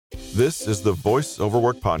This is the Voice Over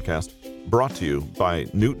Work podcast, brought to you by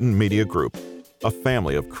Newton Media Group, a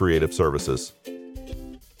family of creative services.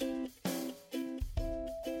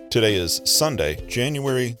 Today is Sunday,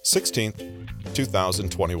 January 16th,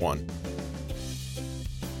 2021.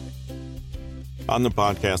 On the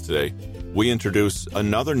podcast today, we introduce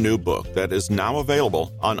another new book that is now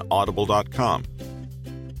available on audible.com.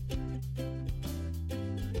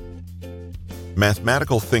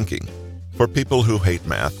 Mathematical Thinking for People Who Hate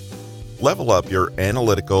Math. Level up your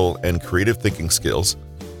analytical and creative thinking skills,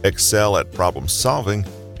 excel at problem solving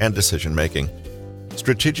and decision making.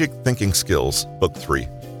 Strategic Thinking Skills, Book 3,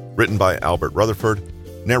 written by Albert Rutherford,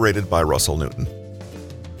 narrated by Russell Newton.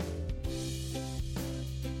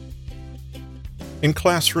 In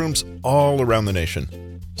classrooms all around the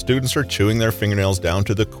nation, students are chewing their fingernails down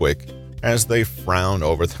to the quick as they frown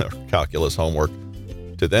over their calculus homework.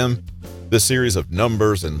 To them, the series of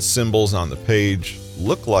numbers and symbols on the page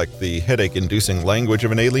look like the headache-inducing language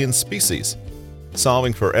of an alien species.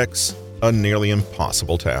 Solving for X, a nearly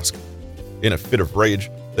impossible task. In a fit of rage,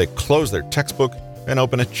 they close their textbook and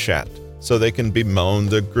open a chat so they can bemoan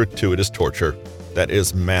the gratuitous torture that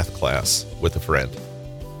is math class with a friend.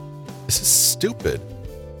 This is stupid.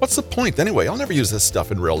 What's the point anyway? I'll never use this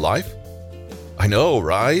stuff in real life. I know,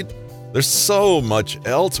 right? There's so much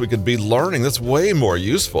else we could be learning that's way more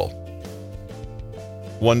useful.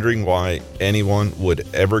 Wondering why anyone would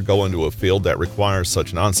ever go into a field that requires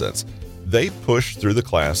such nonsense, they push through the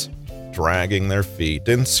class, dragging their feet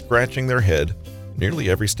and scratching their head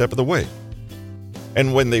nearly every step of the way.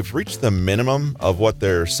 And when they've reached the minimum of what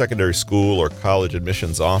their secondary school or college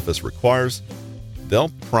admissions office requires, they'll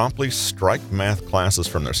promptly strike math classes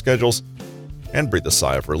from their schedules and breathe a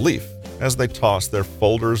sigh of relief as they toss their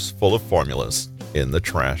folders full of formulas in the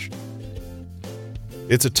trash.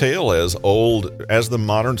 It's a tale as old as the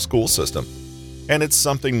modern school system, and it's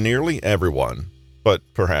something nearly everyone, but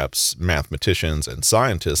perhaps mathematicians and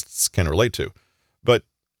scientists, can relate to. But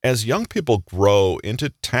as young people grow into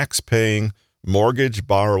tax-paying,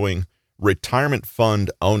 mortgage-borrowing, retirement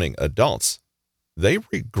fund-owning adults, they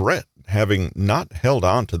regret having not held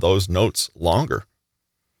on to those notes longer.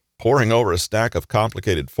 Poring over a stack of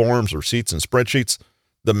complicated forms, receipts, and spreadsheets,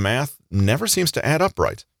 the math never seems to add up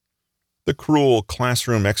right. The cruel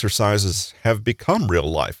classroom exercises have become real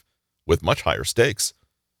life, with much higher stakes.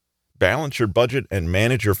 Balance your budget and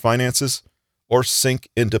manage your finances, or sink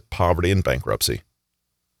into poverty and bankruptcy.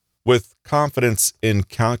 With confidence in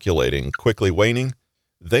calculating quickly waning,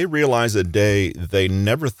 they realize a day they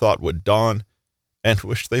never thought would dawn and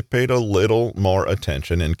wish they paid a little more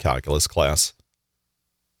attention in calculus class.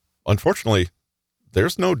 Unfortunately,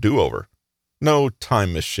 there's no do-over, no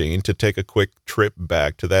time machine to take a quick trip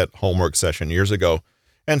back to that homework session years ago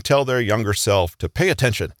and tell their younger self to pay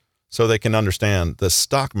attention so they can understand the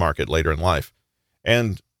stock market later in life.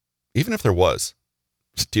 And even if there was,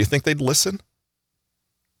 do you think they'd listen?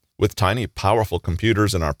 With tiny, powerful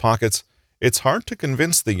computers in our pockets, it's hard to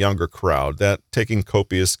convince the younger crowd that taking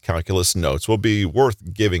copious calculus notes will be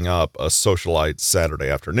worth giving up a socialite Saturday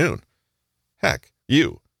afternoon. Heck,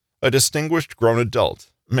 you, a distinguished grown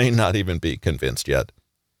adult, may not even be convinced yet.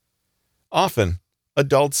 Often,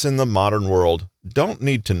 adults in the modern world don't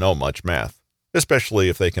need to know much math, especially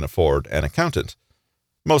if they can afford an accountant.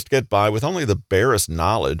 Most get by with only the barest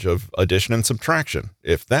knowledge of addition and subtraction,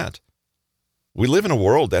 if that. We live in a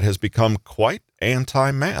world that has become quite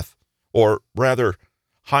anti-math. Or rather,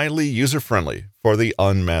 highly user-friendly for the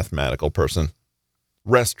unmathematical person.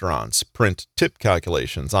 Restaurants print tip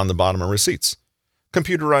calculations on the bottom of receipts.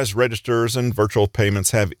 Computerized registers and virtual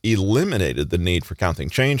payments have eliminated the need for counting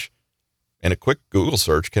change, and a quick Google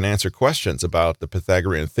search can answer questions about the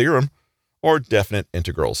Pythagorean theorem or definite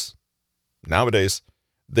integrals. Nowadays,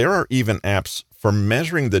 there are even apps for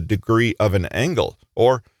measuring the degree of an angle,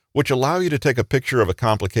 or which allow you to take a picture of a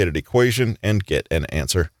complicated equation and get an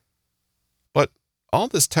answer. But all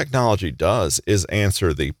this technology does is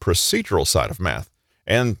answer the procedural side of math,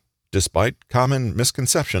 and despite common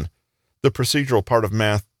misconception, the procedural part of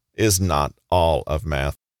math is not all of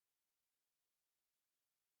math.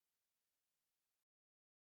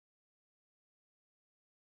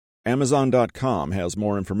 Amazon.com has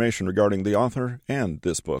more information regarding the author and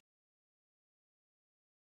this book.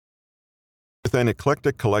 With an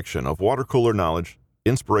eclectic collection of water cooler knowledge,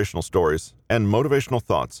 inspirational stories, and motivational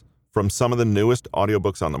thoughts from some of the newest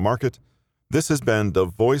audiobooks on the market, this has been the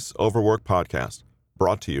Voice Over Work podcast,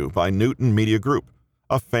 brought to you by Newton Media Group,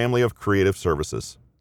 a family of creative services.